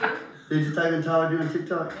TikTok. Did you type in Tyler doing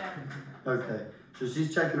TikTok? Yeah. Okay. So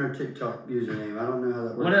she's checking her TikTok username. I don't know how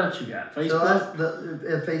that works. What else you got? Facebook?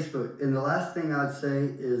 So Facebook. And the last thing I'd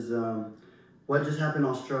say is what just happened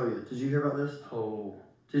in Australia. Did you hear about this? Oh,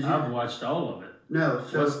 Did you? I've watched all of it. No.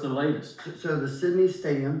 So what's the latest? So the Sydney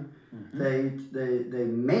Stadium, Mm-hmm. they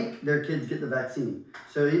make their kids get the vaccine.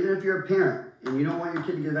 So even if you're a parent and you don't want your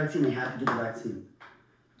kid to get the vaccine, they have to get the vaccine.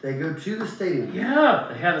 They go to the stadium. Yeah,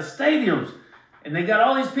 they had a stadiums, and they got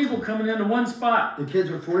all these people coming into one spot. The kids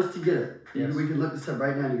were forced to get it. Yes. We can look this up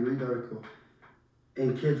right now. You can read the article.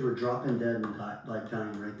 And kids were dropping dead and dying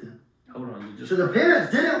right then. Hold on, you just. So the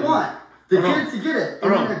parents didn't want the Hold kids to get it,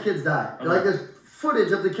 and then their kids died. Hold Like on. there's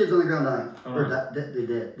footage of the kids on the ground dying. Hold on. They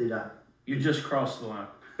did. They died. You just crossed the line.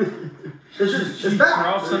 It's You facts.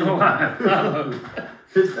 crossing the line.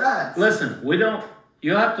 It's facts. Listen, we don't.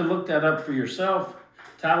 You'll have to look that up for yourself.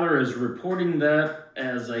 Tyler is reporting that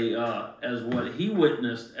as as what he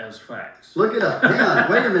witnessed as facts. Look it up. Hang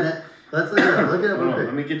on. Wait a minute. Let's look it up. Look it up Hold real on,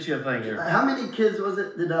 let quick. me get you a thing here. How many kids was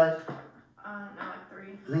it that died? No, like 3.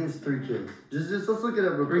 I think it's 3 kids. Just let's look it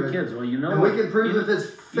up real Three quick. kids. Well, you know And what, we can prove you if it's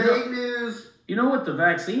you fake know- news. You know what the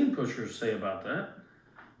vaccine pushers say about that?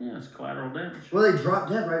 Yeah, it's collateral damage. Well, they dropped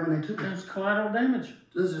dead right when they took it. It's collateral damage.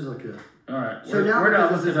 Let's just look it up. All right. So now where do I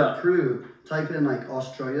because look this is it up? approved, type in like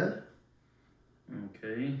Australia.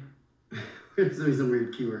 Okay. There's gonna be some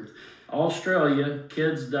weird keywords. Australia,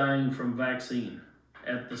 kids dying from vaccine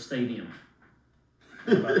at the stadium.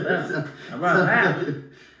 How about that? How about that?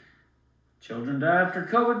 Children die after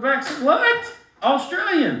COVID vaccine. What?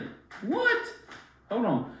 Australian. What? Hold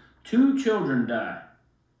on. 2 children die.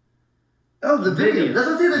 Oh, the video. Video. That's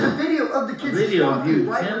what I'm saying. There's a video of the A kids video walking viewed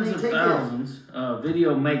right when tens they of take it. thousands.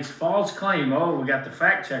 Video makes false claim. Oh, we got the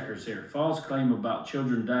fact checkers here. False claim about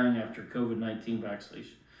children dying after COVID-19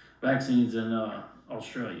 vaccines in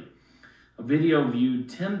Australia. A video viewed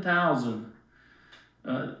 10,000.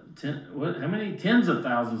 How many? Tens of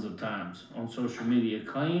thousands of times on social media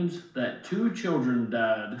claims that 2 children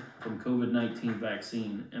died from COVID-19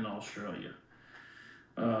 vaccine in Australia,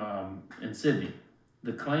 in Sydney.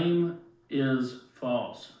 The claim is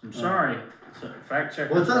false. I'm sorry. So fact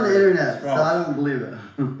checker. Well, it's on the internet, It's so false. I don't believe it.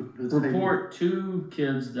 It's fake news. Report 2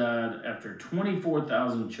 kids died after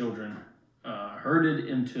 24,000 children herded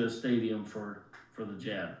into a stadium for the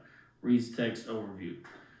jab. Reads text overview.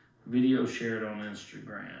 Video shared on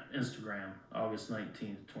Instagram, August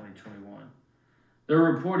 19th, 2021. They're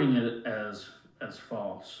reporting it as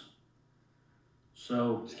false.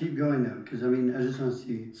 So Just keep going though, because I mean, I just want to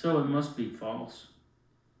see it must be false.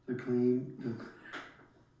 the claim.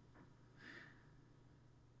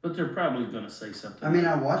 But they're probably going to say something. I mean,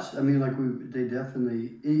 I watched. I mean, like they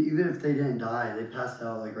definitely, even if they didn't die, they passed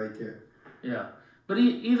out like right there. Yeah, but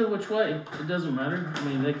either which way, it doesn't matter. I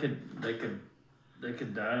mean, they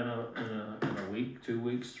could die in a week, 2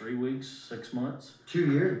 weeks, 3 weeks, 6 months,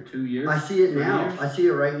 2 years. 2 years. I see it 3 now. years. I see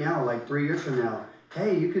it right now. Like 3 years from now.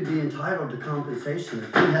 Hey, you could be entitled to compensation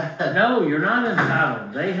if you had. No, you're not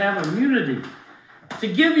entitled. They have immunity. To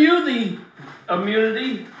give you the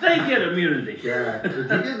immunity, they get immunity. Yeah, if you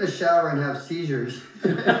get in the shower and have seizures,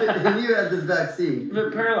 and you had this vaccine. If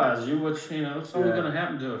it paralyzes you, which, it's only Yeah. going to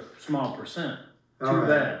happen to a small percent. All Too right.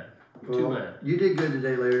 bad. Too Well, bad. You did good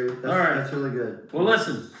today, Larry. That's, All right. That's really good. Well,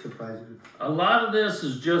 listen. Surprising. A lot of this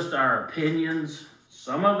is just our opinions.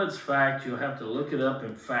 Some of it's fact. You'll have to look it up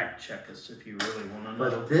and fact check us if you really want to know.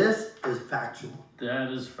 But this is factual.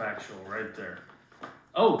 That is factual right there.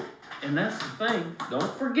 Oh, and that's the thing.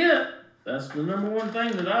 Don't forget. That's the number one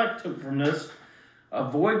thing that I took from this.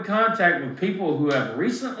 Avoid contact with people who have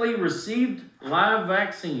recently received live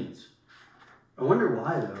vaccines. I wonder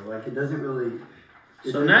why though. Like it doesn't really.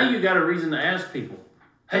 So now you got a reason to ask people,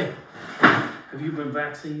 hey, have you been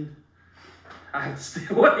vaccinated? I'd stay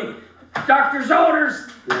away. Doctor's orders.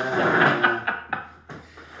 Yeah.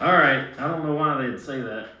 All right. I don't know why they'd say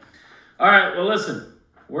that. All right. Well, listen,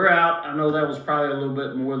 we're out. I know that was probably a little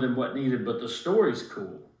bit more than what needed, but the story's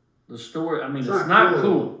cool. The story, I mean, it's not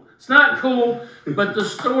cool. It's not cool, but the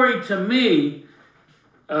story to me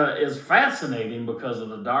is fascinating because of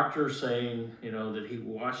the doctor saying, that he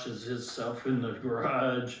washes himself in the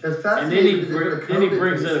garage. It's And then fascinating. he, because it's a then he COVID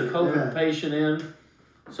brings in a patient. COVID Yeah. patient in.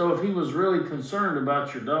 So if he was really concerned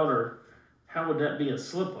about your daughter, how would that be a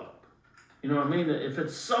slip up? You know what I mean? If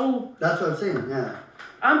it's so, That's what I'm saying. Yeah.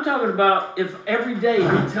 I'm talking about if every day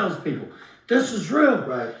he tells people, this is real,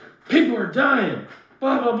 Right. people are dying,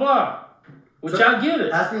 blah, blah, blah, which So, I get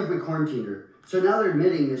it. Ask me if we quarantined her. So now they're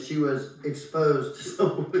admitting that she was exposed to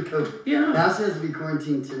someone with COVID. Yeah. Now she has to be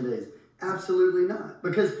quarantined 10 days. Absolutely not.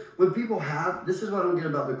 Because when people have, this is what I don't get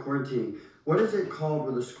about the quarantining. What is it called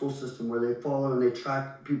with the school system where they follow and they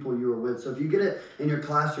track people you were with? So if you get it in your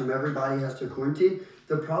classroom, everybody has to quarantine.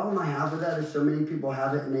 The problem I have with that is so many people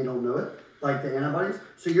have it and they don't know it. like the antibodies.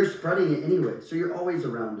 So you're spreading it anyway. So you're always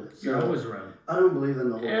around it. So You're always around. I don't believe in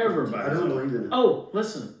the whole. Everybody. I don't believe in it. Oh,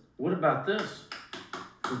 listen. What about this?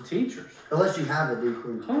 The teachers. Unless you have it, then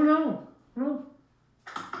quarantine. Oh no, no.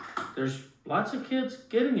 There's lots of kids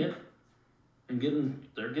getting it and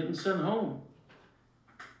they're getting sent home,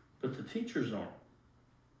 but the teachers aren't.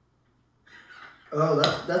 Oh,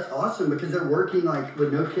 that's awesome because they're working like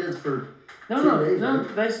with no kids for No, 10 days, no.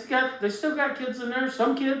 right? They still got kids in there.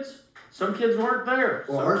 Some kids weren't there.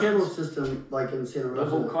 Well, Some our kids, school system, like in Santa Rosa, the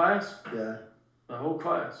whole class, yeah, the whole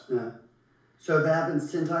class. yeah. So if it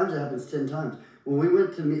happens 10 times, it happens 10 times. When we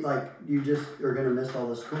went to meet, like, you just are gonna miss all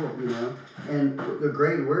the school, you know. And the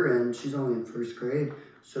grade we're in, she's only in first grade,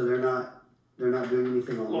 so they're not doing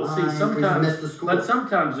anything online. Well, see, We just sometimes, miss the school. but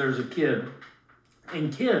sometimes there's a kid,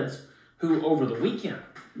 and kids who over the weekend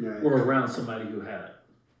Right. were around somebody who had it.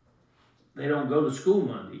 They don't go to school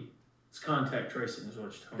Monday. It's contact tracing, is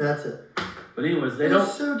what you're telling me. That's it. But anyways, they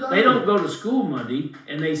That's so dumb. They don't go to school Monday,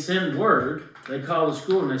 and they send word. They call the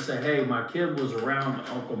school and they say, "Hey, my kid was around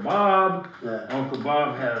Uncle Bob. Yeah. Uncle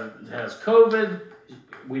Bob has COVID.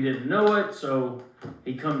 We didn't know it, so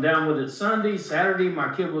he come down with it Sunday. Saturday,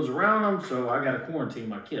 my kid was around him, so I got to quarantine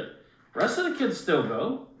my kid." Rest of the kids still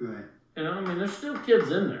go. Right. You know, I mean, there's still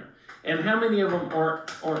kids in there. And how many of them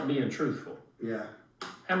aren't being truthful? Yeah.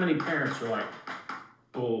 How many parents are like,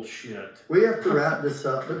 bullshit? We have to wrap this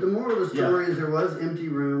up, but the moral of the story is there was empty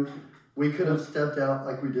rooms. We could have stepped out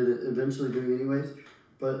like we did it eventually doing anyways,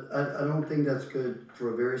 but I don't think that's good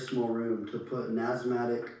for a very small room to put an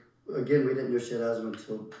asthmatic. Again, we didn't know she had asthma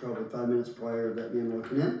until probably 5 minutes prior to that man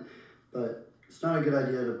walking in, but it's not a good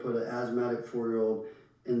idea to put an asthmatic 4-year-old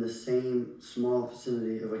in the same small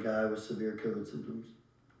vicinity of a guy with severe COVID symptoms.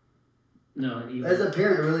 No, even, As a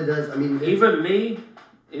parent, it really does. I mean, even me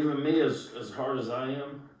as hard as I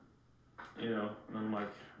am, you know, and I'm like,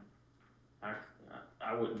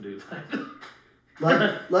 I wouldn't do that. Like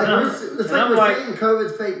And I'm- it's and like I'm we're like- saying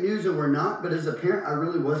COVID's fake news and we're not, but as a parent, I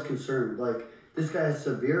really was concerned. Like, this guy has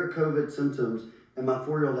severe COVID symptoms and my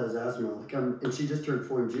 4-year-old has asthma. Like, and she just turned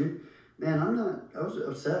 4 in June. Man, I was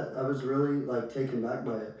upset. I was really, like, taken back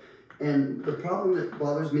by it. And the problem that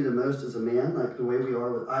bothers me the most as a man, like the way we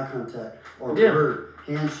are with eye contact or Yeah. word,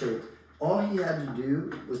 handshakes, all he had to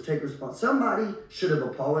do was take response. Somebody should have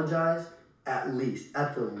apologized at the least.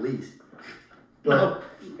 No,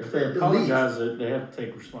 if they at apologize, they have to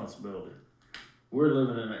take responsibility. We're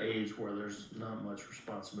living in an age where there's not much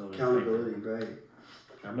responsibility. Accountability, right.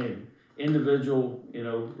 I mean, individual, you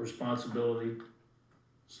know, responsibility.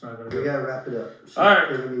 It's not gonna We go. gotta wrap it up. All right.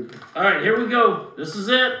 So, All right, here we go. This is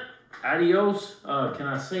it. Adios. Can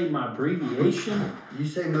I say my abbreviation? You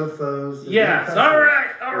say mofos. Yes. All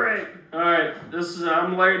right.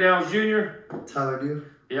 I'm Larry Downs Jr. Tyler, do.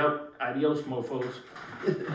 Yep. Adios, mofos.